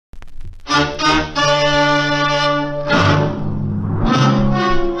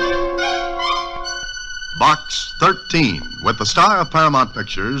Box 13, with the star of Paramount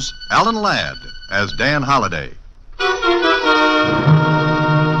Pictures, Alan Ladd, as Dan Holliday.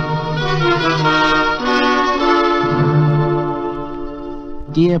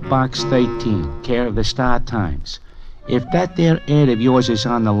 Dear Box 13, care of the Star-Times. If that there ad of yours is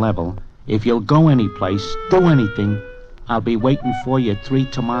on the level, if you'll go anyplace, do anything, I'll be waiting for you at 3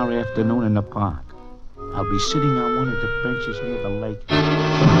 tomorrow afternoon in the park. I'll be sitting on one of the benches near the lake.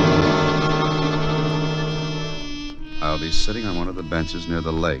 I'll be sitting on one of the benches near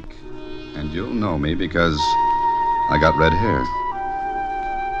the lake. And you'll know me because I got red hair.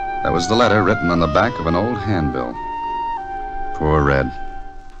 That was the letter written on the back of an old handbill. Poor Red.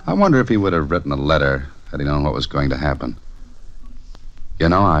 I wonder if he would have written a letter had he known what was going to happen. You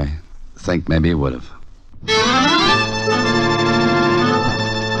know, I think maybe he would have.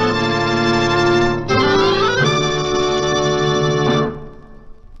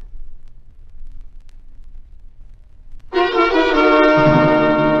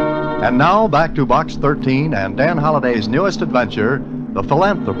 And now, back to Box 13 and Dan Holliday's newest adventure, The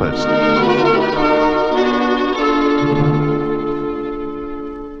Philanthropist.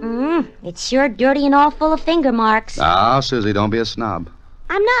 It's sure dirty and all full of finger marks. Now, Suzy, don't be a snob.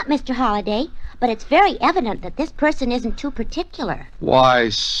 I'm not, Mr. Holliday, but it's very evident that this person isn't too particular. Why,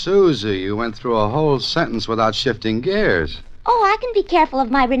 Suzy, you went through a whole sentence without shifting gears. Oh, I can be careful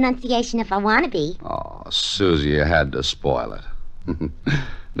of my renunciation if I want to be. Oh, Suzy, you had to spoil it.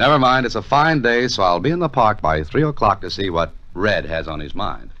 Never mind, it's a fine day, so I'll be in the park by 3 o'clock to see what Red has on his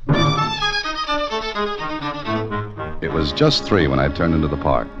mind. It was just 3 when I turned into the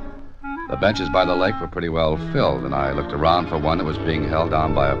park. The benches by the lake were pretty well filled, and I looked around for one that was being held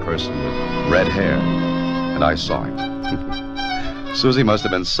down by a person with red hair, and I saw him. Suzy must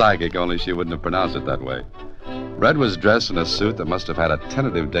have been psychic, only she wouldn't have pronounced it that way. Red was dressed in a suit that must have had a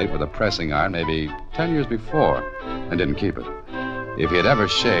tentative date with a pressing iron maybe 10 years before, and didn't keep it. If he had ever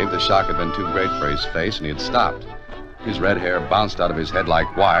shaved, the shock had been too great for his face, and he had stopped. His red hair bounced out of his head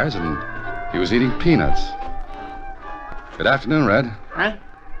like wires, and he was eating peanuts. Good afternoon, Red. Huh?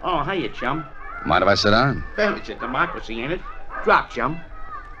 Oh, hiya, chum. Mind if I sit down? Well, it's a democracy, ain't it? Drop, chum.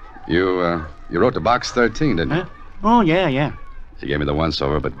 You wrote to Box 13, didn't you? Huh? Oh, yeah. He gave me the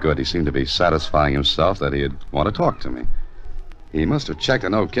once-over, but good. He seemed to be satisfying himself that he'd want to talk to me. He must have checked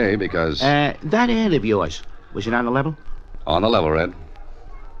an okay because... That ad of yours, was it on the level? On the level, Red.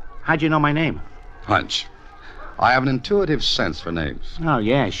 How'd you know my name? Hunch. I have an intuitive sense for names. Oh,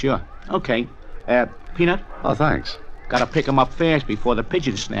 yeah, sure. Okay. Peanut? Oh, thanks. Gotta pick 'em up fast before the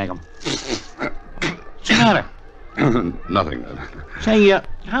pigeons snag 'em. What's the matter? Nothing, Red. Say,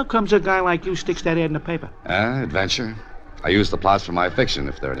 how comes a guy like you sticks that ad in the paper? Adventure. I use the plots for my fiction,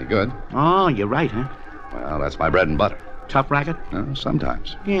 if they're any good. Oh, you're right, huh? Well, that's my bread and butter. Tough racket?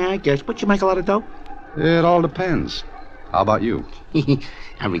 Sometimes. Yeah, I guess. But you make a lot of dough? It all depends. How about you?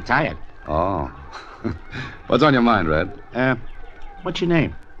 I'm retired. Oh. What's on your mind, Red? What's your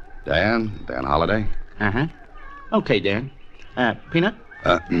name? Dan Holliday. Uh-huh. Okay, Dan. Peanut?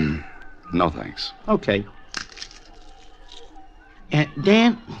 No thanks. Okay.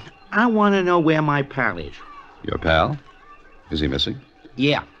 Dan, I want to know where my pal is. Your pal? Is he missing?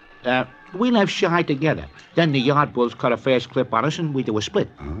 Yeah. We left Shy together. Then the yard bulls cut a fast clip on us and we do a split.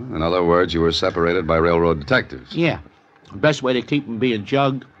 In other words, you were separated by railroad detectives. Yeah. The best way to keep him being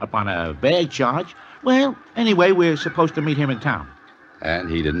jugged up on a bag charge. Well, anyway, we're supposed to meet him in town. And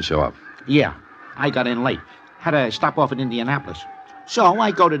he didn't show up. Yeah. I got in late. Had to stop off in Indianapolis. So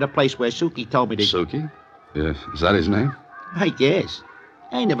I go to the place where Suki told me to... Suki? Yeah, is that his name? I guess.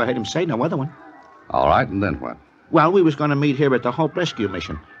 I never heard him say no other one. All right, and then what? Well, we was going to meet here at the Hope Rescue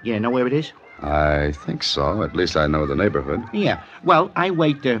Mission. You know where it is? I think so. At least I know the neighborhood. Yeah. Well, I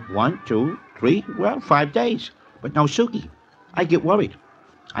wait 1, 2, 3, 5 days. But no Suki. I get worried.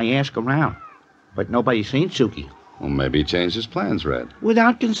 I ask around. But nobody's seen Suki. Well, maybe he changed his plans, Red.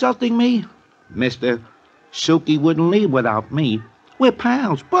 Without consulting me? Mister, Suki wouldn't leave without me. We're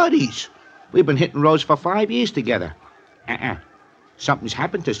pals, buddies. We've been hitting roads for 5 years together. Something's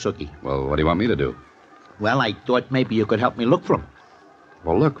happened to Suki. Well, what do you want me to do? Well, I thought maybe you could help me look for him.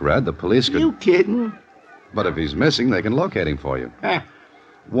 Well, look, Red, the police could... You kidding? But if he's missing, they can locate him for you.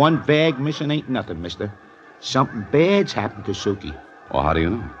 One bag missing ain't nothing, mister. Something bad's happened to Suki. Well, how do you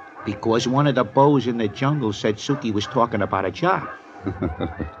know? Because one of the bows in the jungle said Suki was talking about a job.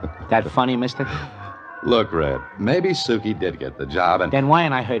 That funny, mister? Look, Red, maybe Suki did get the job and... Then why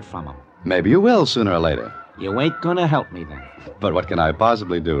ain't I heard from him? Maybe you will sooner or later. You ain't gonna help me then. But what can I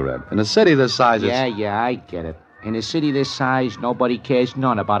possibly do, Red? In a city this size, Yeah, I get it. In a city this size, nobody cares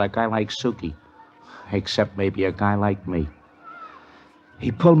none about a guy like Suki. Except maybe a guy like me.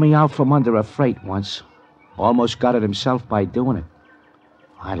 He pulled me out from under a freight once. Almost got it himself by doing it.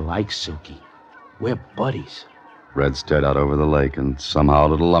 I like Suki. We're buddies. Red stared out over the lake, and somehow a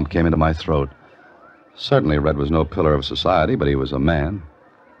little lump came into my throat. Certainly, Red was no pillar of society, but he was a man,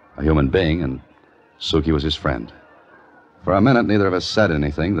 a human being, and Suki was his friend. For a minute, neither of us said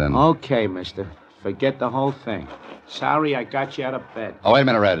anything, then... Okay, mister. Forget the whole thing. Sorry I got you out of bed. Oh, wait a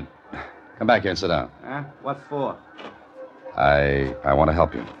minute, Red. Come back here and sit down. Huh? What for? I want to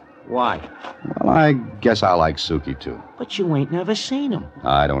help you. Why? Well, I guess I like Suki, too. But you ain't never seen him.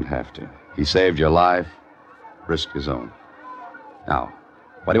 I don't have to. He saved your life, risked his own. Now,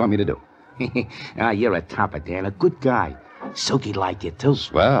 what do you want me to do? You're a topper, Dan. A good guy. Suki liked you, too.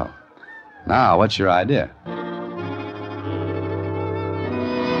 Well, now, what's your idea?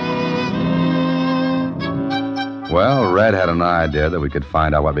 Well, Red had an idea that we could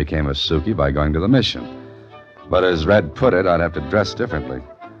find out what became of Suki by going to the mission. But as Red put it, I'd have to dress differently.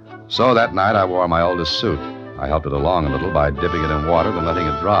 So that night, I wore my oldest suit. I helped it along a little by dipping it in water, then letting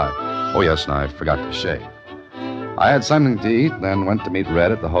it dry. Oh, yes, and I forgot to shave. I had something to eat, then went to meet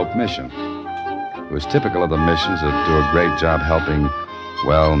Red at the Hope Mission. It was typical of the missions that do a great job helping,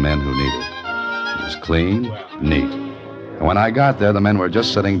 well, men who need it. It was clean, neat. And when I got there, the men were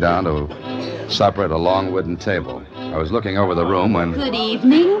just sitting down to supper at a long wooden table. I was looking over the room when... Good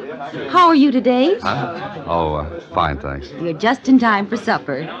evening. How are you today? Huh? Oh, fine, thanks. You're just in time for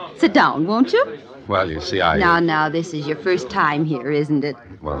supper. Sit down, won't you? Well, you see, Now, this is your first time here, isn't it?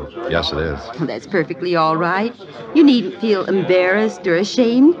 Well, yes, it is. That's perfectly all right. You needn't feel embarrassed or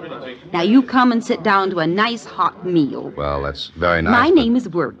ashamed. Now, you come and sit down to a nice hot meal. Well, that's very nice. My name is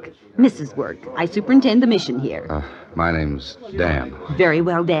Work, Mrs. Work. I superintend the mission here. My name's Dan. Very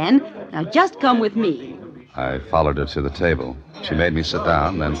well, Dan. Now, just come with me. I followed her to the table. She made me sit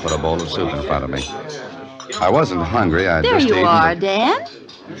down, then put a bowl of soup in front of me. I wasn't hungry. I'd There just you eaten are, it. Dan.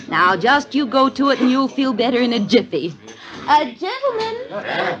 Now, just you go to it and you'll feel better in a jiffy.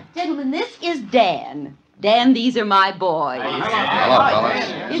 Gentlemen, this is Dan. Dan, these are my boys. Hello, fellas.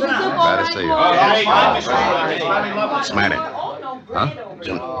 Is the soup all Glad to right, see you. boys? What's the matter? Huh?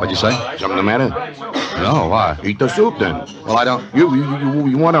 What'd you say? Something the matter? No, why? Eat the soup, then. Well, I don't... You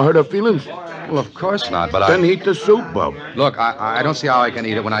want to hurt her feelings? Well, of course not, but Then eat the soup, Bub. Look, I don't see how I can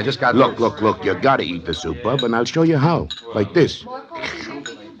eat it when I just got... Look. You gotta eat the soup, Bub, and I'll show you how. Like this.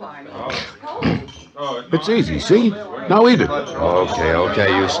 It's easy, see? Now eat it.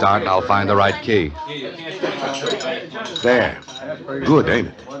 Okay, you start and I'll find the right key. There. Good, ain't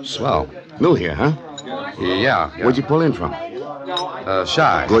it? Swell. New here, huh? Yeah. Where'd you pull in from?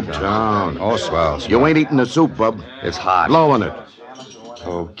 Shy. Good town. Oh, swell. You ain't eating the soup, Bub. It's hot. Blow on it.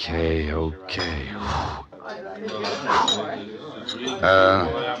 Okay.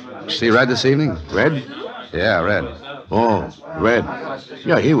 See Red this evening? Red? Yeah, Red. Oh, Red.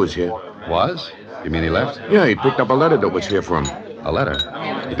 Yeah, he was here. Was? You mean he left? Yeah, he picked up a letter that was here for him. A letter?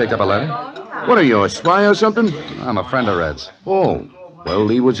 He picked up a letter? What are you, a spy or something? I'm a friend of Red's. Oh, well,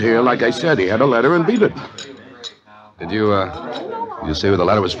 he was here. Like I said, he had a letter and beat it. Did you see who the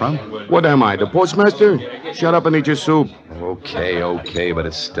letter was from? What am I, the postmaster? Shut up and eat your soup. Okay, but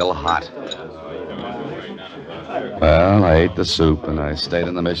it's still hot. Well, I ate the soup, and I stayed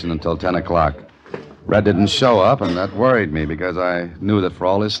in the mission until 10 o'clock. Red didn't show up, and that worried me because I knew that for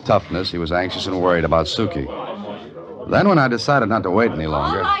all his toughness, he was anxious and worried about Suki. Then when I decided not to wait any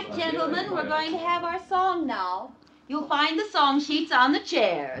longer... All right, gentlemen, we're going to have our song now. You'll find the song sheets on the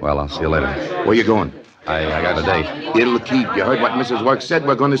chairs. Well, I'll see you later. Where you going? I got a date. It'll keep. You heard what Mrs. Work said?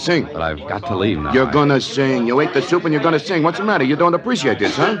 We're going to sing. But I've got to leave now. You're going to sing. You ate the soup and you're going to sing. What's the matter? You don't appreciate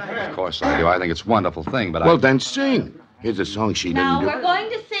this, huh? Of course I do. I think it's a wonderful thing, but Well, then sing. Here's a song sheet. Now, and we're going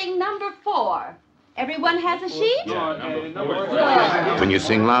to sing number 4. Everyone has a sheet? Can you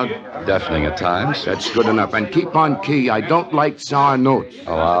sing loud? deafening at times. That's good enough. And keep on key. I don't like sour notes.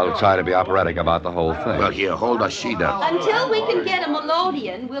 Oh, I'll try to be operatic about the whole thing. Well, here, hold a sheet up. Until we can get a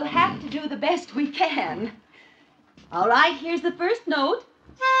melodeon, we'll have to do the best we can. All right, here's the first note.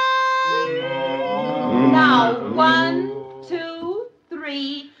 Now, 1, 2,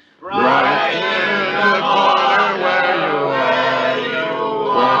 3. Right in the corner where you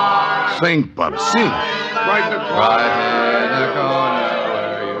are. Sing, Bub, sing. Right in the corner. Right in the corner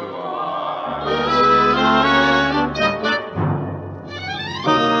where you are.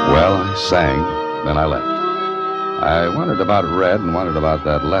 Well, I sang, then I left. I wondered about Red and wondered about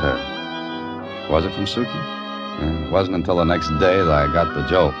that letter. Was it from Suki? It wasn't until the next day that I got the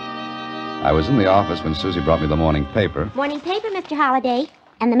jolt. I was in the office when Suzy brought me the morning paper. Morning paper, Mr. Holliday.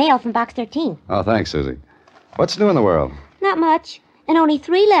 And the mail from Box 13. Oh, thanks, Suzy. What's new in the world? Not much. And only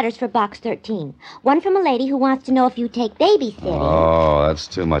 3 letters for Box 13. One from a lady who wants to know if you take babysitting. Oh, that's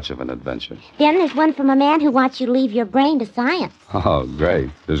too much of an adventure. Then there's one from a man who wants you to leave your brain to science. Oh, great.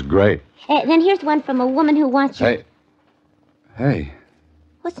 This is great. Then here's one from a woman who wants you... Hey.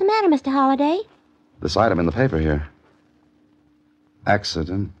 What's the matter, Mr. Holliday? This item in the paper here.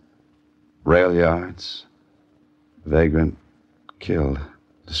 Accident. Rail yards. Vagrant. Killed.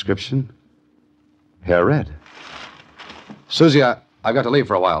 Description. Hair red. Suzy, I've got to leave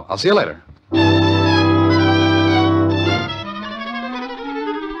for a while. I'll see you later.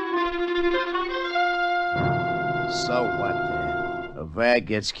 So what, A vag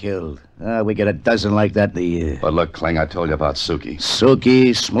gets killed. We get a dozen like that in a year. But look, Kling, I told you about Suki.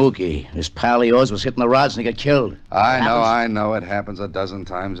 Suki, Smokey. This pal of yours was hitting the rods and he got killed. I know. It happens a dozen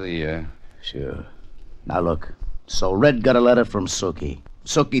times a year. Sure. Now, look. So Red got a letter from Suki.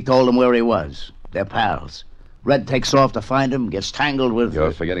 Suki told him where he was. They're pals. Red takes off to find him, gets tangled with...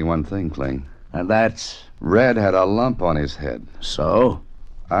 You're forgetting one thing, Kling. And that's... Red had a lump on his head. So?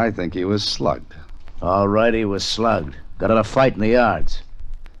 I think he was slugged. All right, he was slugged. Got in a fight in the yards.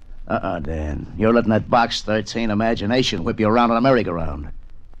 Dan. You're letting that Box 13 imagination whip you around on a merry-go-round.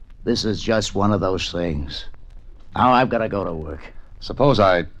 This is just one of those things. Now I've got to go to work. Suppose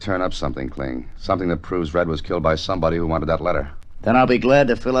I turn up something, Kling. Something that proves Red was killed by somebody who wanted that letter. Then I'll be glad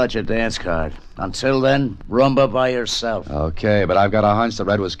to fill out your dance card. Until then, rumba by yourself. Okay, but I've got a hunch that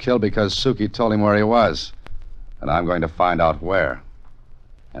Red was killed because Suki told him where he was. And I'm going to find out where.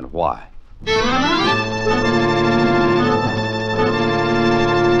 And why.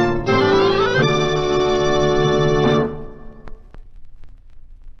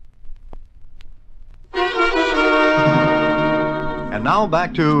 And now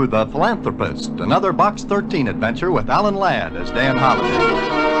back to The Philanthropist, another Box 13 adventure with Alan Ladd as Dan Holliday.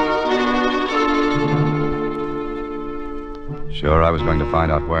 Sure, I was going to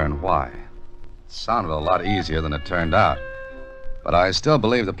find out where and why. It sounded a lot easier than it turned out. But I still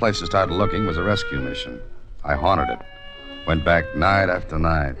believe the place to start looking was a rescue mission. I haunted it. Went back night after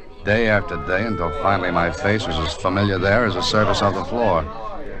night, day after day, until finally my face was as familiar there as the surface of the floor.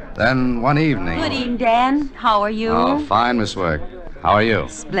 Then one evening... Good evening, Dan. How are you? Oh, fine, Miss Work. How are you?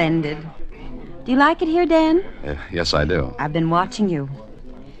 Splendid. Do you like it here, Dan? Yes, I do. I've been watching you.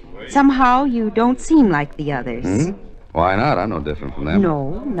 Somehow you don't seem like the others. Why not? I'm no different from them.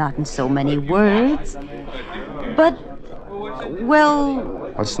 No, not in so many words. But, well...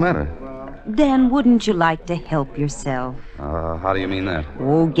 What's the matter? Dan, wouldn't you like to help yourself? How do you mean that?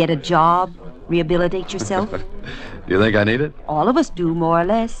 Oh, get a job, rehabilitate yourself. Do you think I need it? All of us do, more or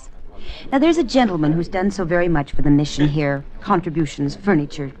less. Now, there's a gentleman who's done so very much for the mission here. Contributions,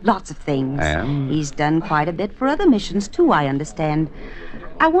 furniture, lots of things. And? He's done quite a bit for other missions, too, I understand.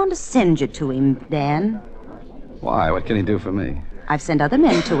 I want to send you to him, Dan. Why? What can he do for me? I've sent other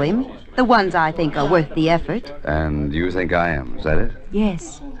men to him. The ones I think are worth the effort. And you think I am, is that it?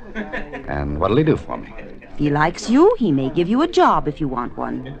 Yes. And what'll he do for me? If he likes you, he may give you a job if you want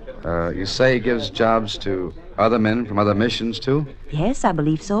one. You say he gives jobs to other men from other missions, too? Yes, I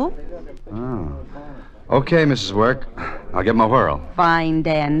believe so. Oh. Okay, Mrs. Work. I'll give him a whirl. Fine,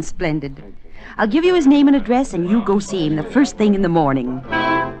 Dan. Splendid. I'll give you his name and address, and you go see him the first thing in the morning.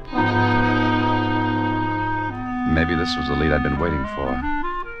 Maybe this was the lead I'd been waiting for.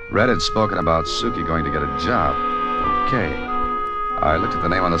 Red had spoken about Suki going to get a job. Okay. I looked at the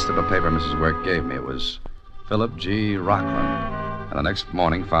name on the slip of paper Mrs. Work gave me. It was Philip G. Rockland. And the next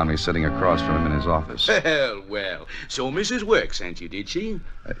morning found me sitting across from him in his office. Well. So Mrs. Work sent you, did she?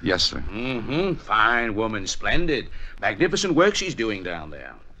 Yes, sir. Fine woman, splendid. Magnificent work she's doing down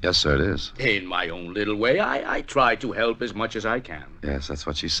there. Yes, sir, it is. In my own little way, I try to help as much as I can. Yes, that's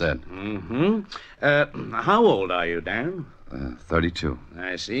what she said. How old are you, Dan? 32.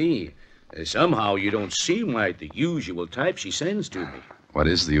 I see. Somehow you don't seem like the usual type she sends to me. What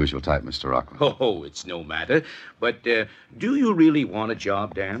is the usual type, Mr. Rockland? Oh, it's no matter. But do you really want a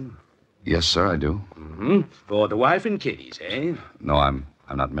job, Dan? Yes, sir, I do. For the wife and kiddies, eh? No, I'm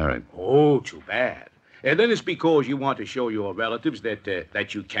not married. Oh, too bad. Then it's because you want to show your relatives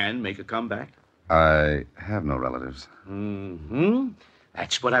that you can make a comeback? I have no relatives.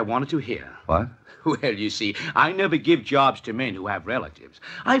 That's what I wanted to hear. What? Well, you see, I never give jobs to men who have relatives.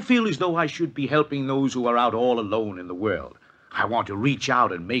 I feel as though I should be helping those who are out all alone in the world. I want to reach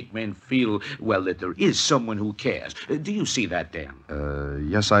out and make men feel, well, that there is someone who cares. Do you see that, Dan?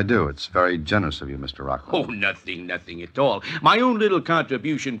 Yes, I do. It's very generous of you, Mr. Rockland. Oh, nothing at all. My own little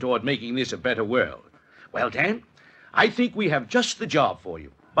contribution toward making this a better world. Well, Dan, I think we have just the job for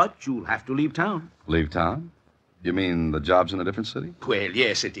you. But you'll have to leave town. Leave town? You mean the job's in a different city? Well,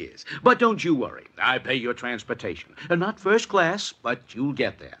 yes, it is. But don't you worry. I pay your transportation. Not first class, but you'll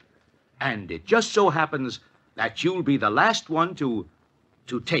get there. And it just so happens that you'll be the last one to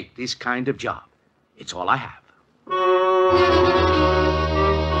take this kind of job. It's all I have.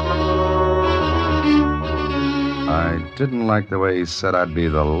 I didn't like the way he said I'd be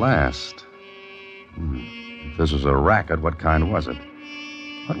the last. If this was a racket, what kind was it?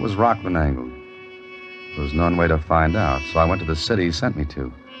 What was Rockland angled? There was no way to find out, so I went to the city he sent me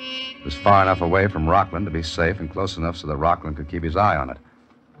to. It was far enough away from Rockland to be safe and close enough so that Rockland could keep his eye on it.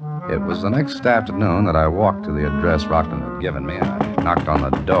 It was the next afternoon that I walked to the address Rockland had given me, and I knocked on the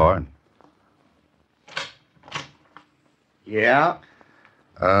door. And... Yeah?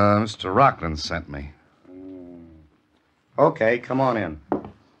 Mr. Rockland sent me. Okay, come on in.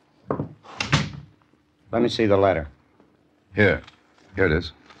 Let me see the letter. Here it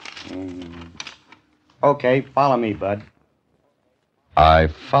is. Okay, follow me, bud. I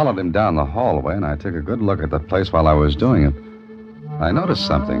followed him down the hallway, and I took a good look at the place while I was doing it. I noticed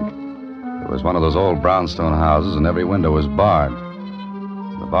something. It was one of those old brownstone houses, and every window was barred.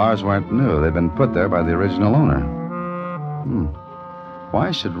 The bars weren't new. They'd been put there by the original owner.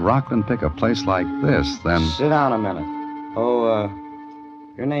 Why should Rockland pick a place like this, then... Sit down a minute. Oh,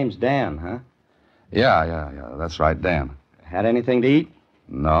 your name's Dan, huh? Yeah, that's right, Dan. Had anything to eat?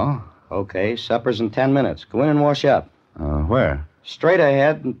 No. Okay, supper's in 10 minutes. Go in and wash up. Where? Straight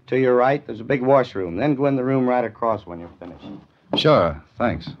ahead and to your right, there's a big washroom. Then go in the room right across when you're finished. Sure,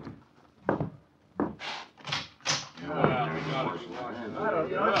 thanks. There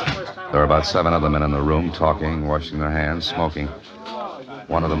were about 7 other men in the room, talking, washing their hands, smoking.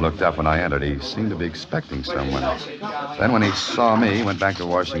 One of them looked up when I entered. He seemed to be expecting someone. Then when he saw me, he went back to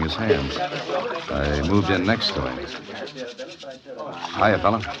washing his hands. I moved in next to him. Hiya,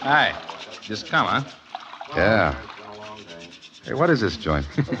 fella. Hi. Just come, huh? Yeah. Hey, what is this joint?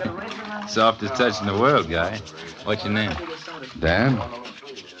 Softest touch in the world, guy. What's your name? Dan?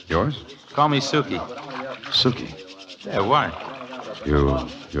 Yours? Call me Suki. Suki. Yeah, why? You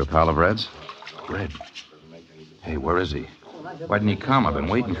a pal of Red's? Red. Hey, where is he? Why didn't he come? I've been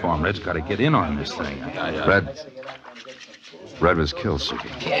waiting for him. Red's got to get in on this thing. Red was killed, Suki.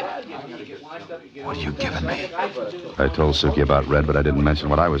 Kid. What are you giving me? I told Suki about Red, but I didn't mention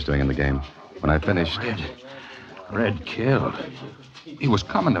what I was doing in the game. When I finished... Red killed. He was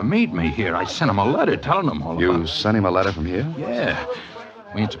coming to meet me here. I sent him a letter telling him all about... You sent him a letter from here? Yeah.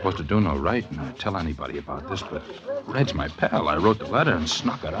 We ain't supposed to do no writing or tell anybody about this, but Red's my pal. I wrote the letter and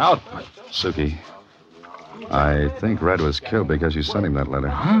snuck it out, but... Suki, I think Red was killed because you sent him that letter.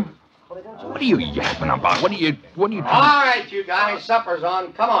 Huh? What are you yapping about? What are you All right, you guys, supper's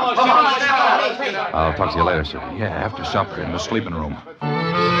on. Come on, come on. I'll talk to you later, Suki. Yeah, after supper in the sleeping room.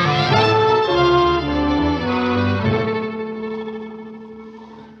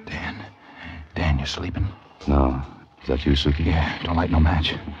 Dan, you sleeping? No. Is that you, Suki? Yeah, don't light no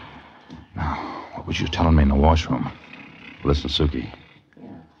match. Now, what was you telling me in the washroom? Listen, Suki.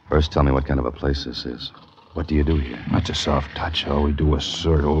 First, tell me what kind of a place this is. What do you do here? That's a soft touch. All we do is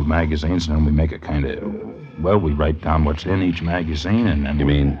sort old magazines, and then we make a kind of... Well, we write down what's in each magazine, and then... You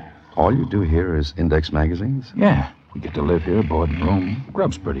mean all you do here is index magazines? Yeah. We get to live here, board and room.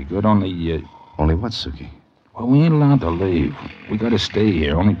 Grub's pretty good, only... Only what, Suki? Well, we ain't allowed to leave. We got to stay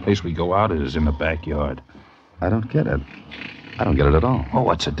here. Only place we go out is in the backyard. I don't get it. I don't get it at all. Oh,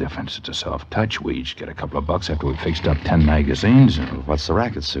 what's the difference? It's a soft touch. We each get a couple of bucks after we fixed up 10 magazines. And... What's the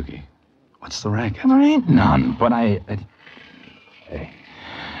racket, Suki? What's the racket? There ain't none, but Hey,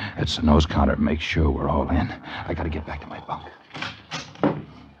 it's the nose counter. Make sure we're all in. I got to get back to my bunk.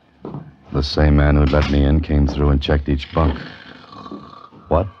 The same man who let me in came through and checked each bunk.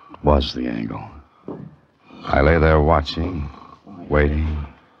 What was the angle? I lay there watching, waiting,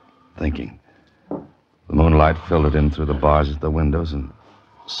 thinking. The moonlight filtered in through the bars at the windows, and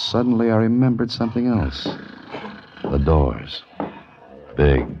suddenly I remembered something else. The doors.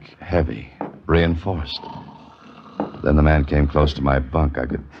 Big, heavy, reinforced. Then the man came close to my bunk. I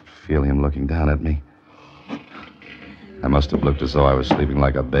could feel him looking down at me. I must have looked as though I was sleeping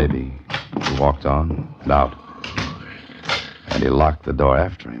like a baby. He walked on and out, and he locked the door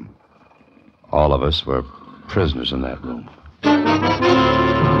after him. All of us were prisoners in that room.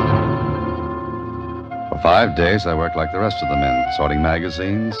 For 5 days, I worked like the rest of the men, sorting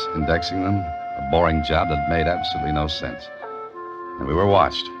magazines, indexing them, a boring job that made absolutely no sense. And we were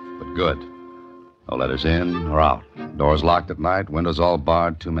watched, but good. No letters in or out. Doors locked at night, windows all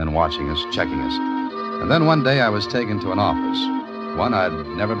barred, 2 men watching us, checking us. And then one day I was taken to an office, one I'd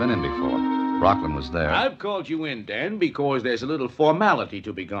never been in before. Rockland was there. I've called you in, Dan, because there's a little formality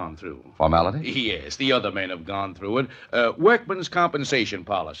to be gone through. Formality? Yes, the other men have gone through it. Workman's compensation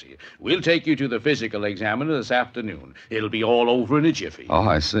policy. We'll take you to the physical examiner this afternoon. It'll be all over in a jiffy. Oh,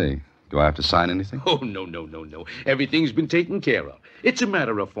 I see. Do I have to sign anything? Oh, no. Everything's been taken care of. It's a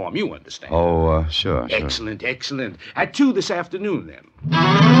matter of form, you understand. Oh, sure. Excellent. At 2 this afternoon, then.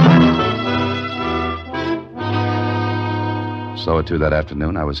 So at 2 that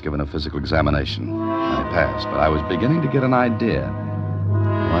afternoon, I was given a physical examination. I passed, but I was beginning to get an idea.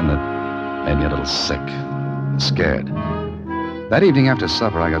 One that made me a little sick and scared. That evening after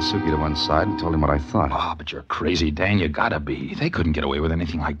supper, I got Suki to one side and told him what I thought. Oh, but you're crazy, Dan. You gotta be. They couldn't get away with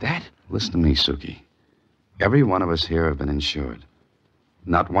anything like that. Listen to me, Suki. Every one of us here have been insured.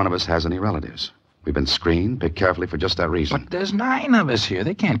 Not one of us has any relatives. We've been screened, picked carefully for just that reason. But there's 9 of us here.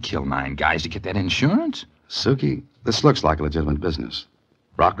 They can't kill 9 guys to get that insurance. Suki, this looks like a legitimate business.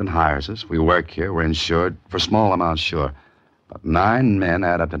 Rockland hires us. We work here. We're insured. For small amounts, sure. But 9 men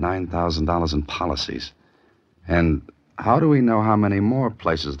add up to $9,000 in policies. And how do we know how many more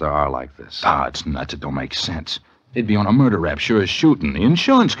places there are like this? Ah, it's nuts. It don't make sense. They'd be on a murder rap, sure as shooting. The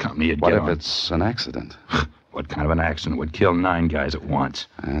insurance company would What get if on. it's an accident? What kind of an accident would kill 9 guys at once?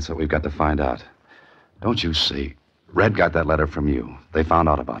 That's what we've got to find out. Don't you see? Red got that letter from you. They found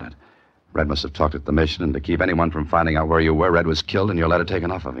out about it. Red must have talked at the mission, and to keep anyone from finding out where you were, Red was killed and your letter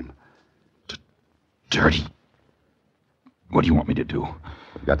taken off of him. Dirty. What do you want me to do?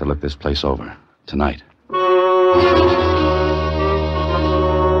 We've got to look this place over. Tonight.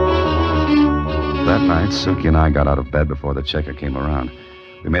 That night, Suki and I got out of bed before the checker came around.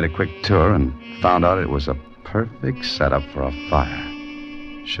 We made a quick tour and found out it was a perfect setup for a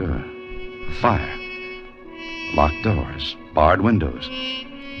fire. Sure, a fire. Locked doors, barred windows.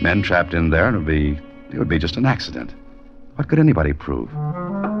 Men trapped in there, and it would be just an accident. What could anybody prove?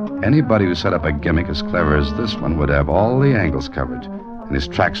 Anybody who set up a gimmick as clever as this one would have all the angles covered and his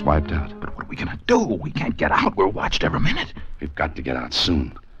tracks wiped out. But what are we going to do? We can't get out. We're watched every minute. We've got to get out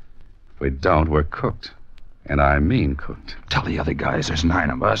soon. If we don't, we're cooked. And I mean cooked. Tell the other guys there's 9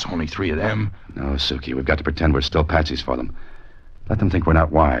 of us, only 3 of them. No, Suki, we've got to pretend we're still patsies for them. Let them think we're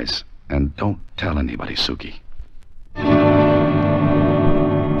not wise. And don't tell anybody, Suki.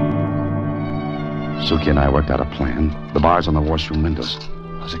 Suki and I worked out a plan. The bars on the washroom windows.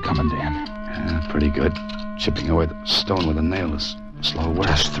 How's it coming, Dan? Yeah, pretty good. Chipping away the stone with a nail is slow work.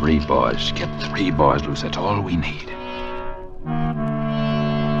 Just 3 bars. Get 3 bars loose. That's all we need.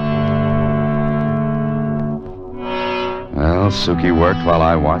 Well, Suki worked while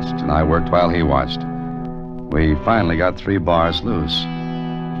I watched, and I worked while he watched. We finally got 3 bars loose.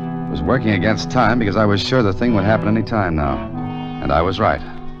 I was working against time because I was sure the thing would happen any time now. And I was right.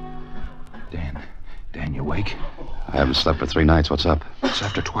 Dan, you awake? I haven't slept for 3 nights. What's up? It's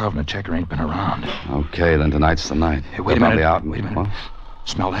after 12 and the checker ain't been around. Okay, then tonight's the night. Hey, wait a They'll minute. be out and... Wait a minute. What?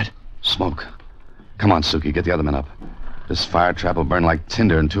 Smell that? Smoke. Come on, Suki. Get the other men up. This fire trap will burn like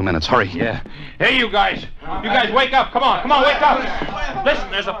tinder in 2 minutes. Hurry. Yeah. Hey, you guys. You guys, wake up. Come on, wake up.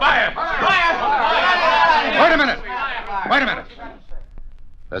 Listen, there's a fire. Wait a minute.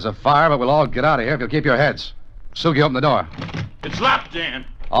 There's a fire, but we'll all get out of here if you'll keep your heads. Suki, open the door. It's locked, Dan.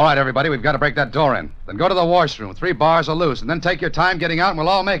 All right, everybody, we've got to break that door in. Then go to the washroom. 3 bars are loose, and then take your time getting out, and we'll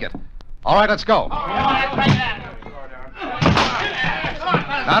all make it. All right, let's go. Now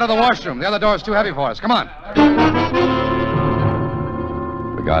to the washroom. The other door's too heavy for us. Come on.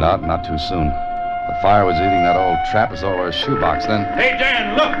 We got out, not too soon. The fire was eating that old trap as though it were a shoebox. Then... Hey,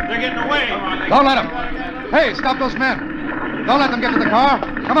 Dan, look, they're getting away. Don't let them. Hey, stop those men. Don't let them get to the car.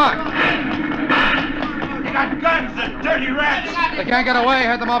 Come on. They got guns, the dirty rats. They can't get away.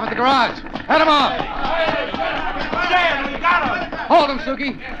 Head them off at the garage. Head them off. Dan, we got them. Hold them,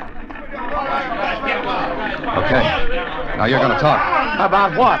 Suki. Okay. Now you're going to talk.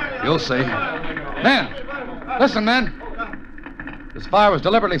 About what? You'll see. Men. Listen, men. This fire was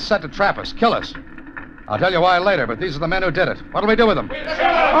deliberately set to trap us, kill us. I'll tell you why later, but these are the men who did it. What'll we do with them? Oh,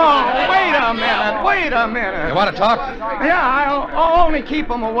 wait a minute. You want to talk? Yeah, I'll only keep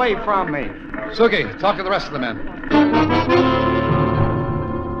them away from me. Suki, talk to the rest of the men.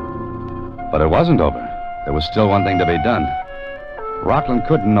 But it wasn't over. There was still one thing to be done. Rockland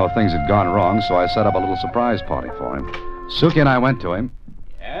couldn't know things had gone wrong, so I set up a little surprise party for him. Suki and I went to him.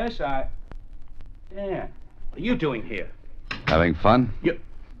 Yes, Dan, what are you doing here? Having fun?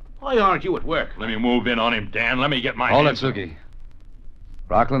 Why aren't you at work? Let me move in on him, Dan. Let me get my Hold it, hands on Suki.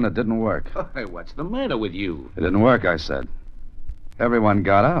 Rockland, it didn't work. Hey, what's the matter with you? It didn't work, I said. Everyone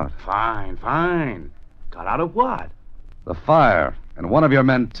got out. Fine. Got out of what? The fire. And one of your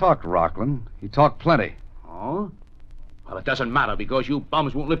men talked, Rockland. He talked plenty. Oh? Well, it doesn't matter because you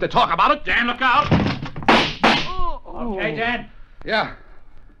bums won't live to talk about it. Dan, look out! Okay, Dan? Yeah.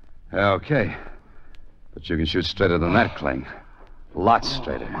 Okay. But you can shoot straighter than that, Kling. Lots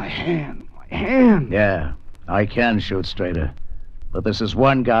straighter. My hand. Yeah, I can shoot straighter. But this is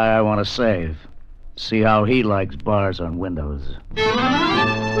one guy I want to save. See how he likes bars on windows.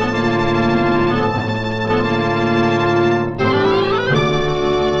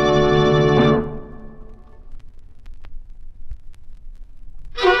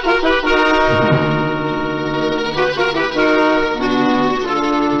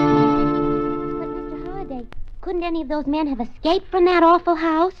 Couldn't any of those men have escaped from that awful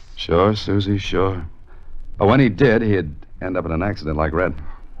house? Sure, Suzy, sure. But when he did, he'd end up in an accident like Red.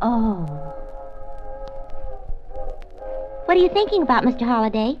 Oh. What are you thinking about, Mr.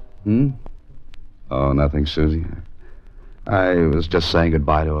 Holliday? Oh, nothing, Suzy. I was just saying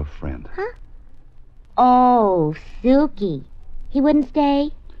goodbye to a friend. Huh? Oh, Suki. He wouldn't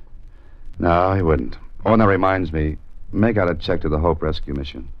stay? No, he wouldn't. Oh, and that reminds me. Make out a check to the Hope Rescue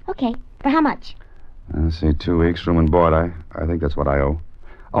Mission. Okay. For how much? Let's see, 2 weeks, room and board. I think that's what I owe.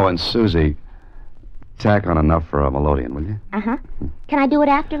 Oh, and Suzy, tack on enough for a melodeon, will you? Uh-huh. Can I do it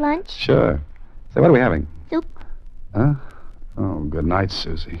after lunch? Sure. Say, what are we having? Soup. Huh? Oh, good night,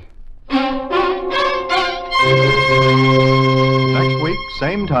 Suzy. Next week,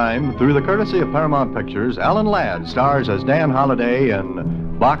 same time, through the courtesy of Paramount Pictures, Alan Ladd stars as Dan Holliday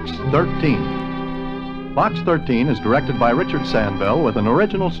in Box 13. Box 13 is directed by Richard Sanville with an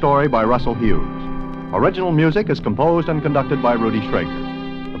original story by Russell Hughes. Original music is composed and conducted by Rudy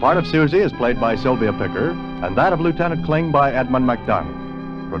Schrager. The part of Suzy is played by Sylvia Picker, and that of Lieutenant Kling by Edmund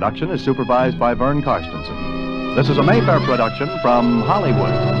Macdonald. Production is supervised by Vern Carstensen. This is a Mayfair production from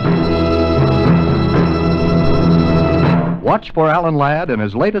Hollywood. Watch for Alan Ladd in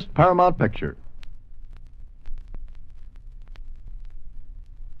his latest Paramount picture.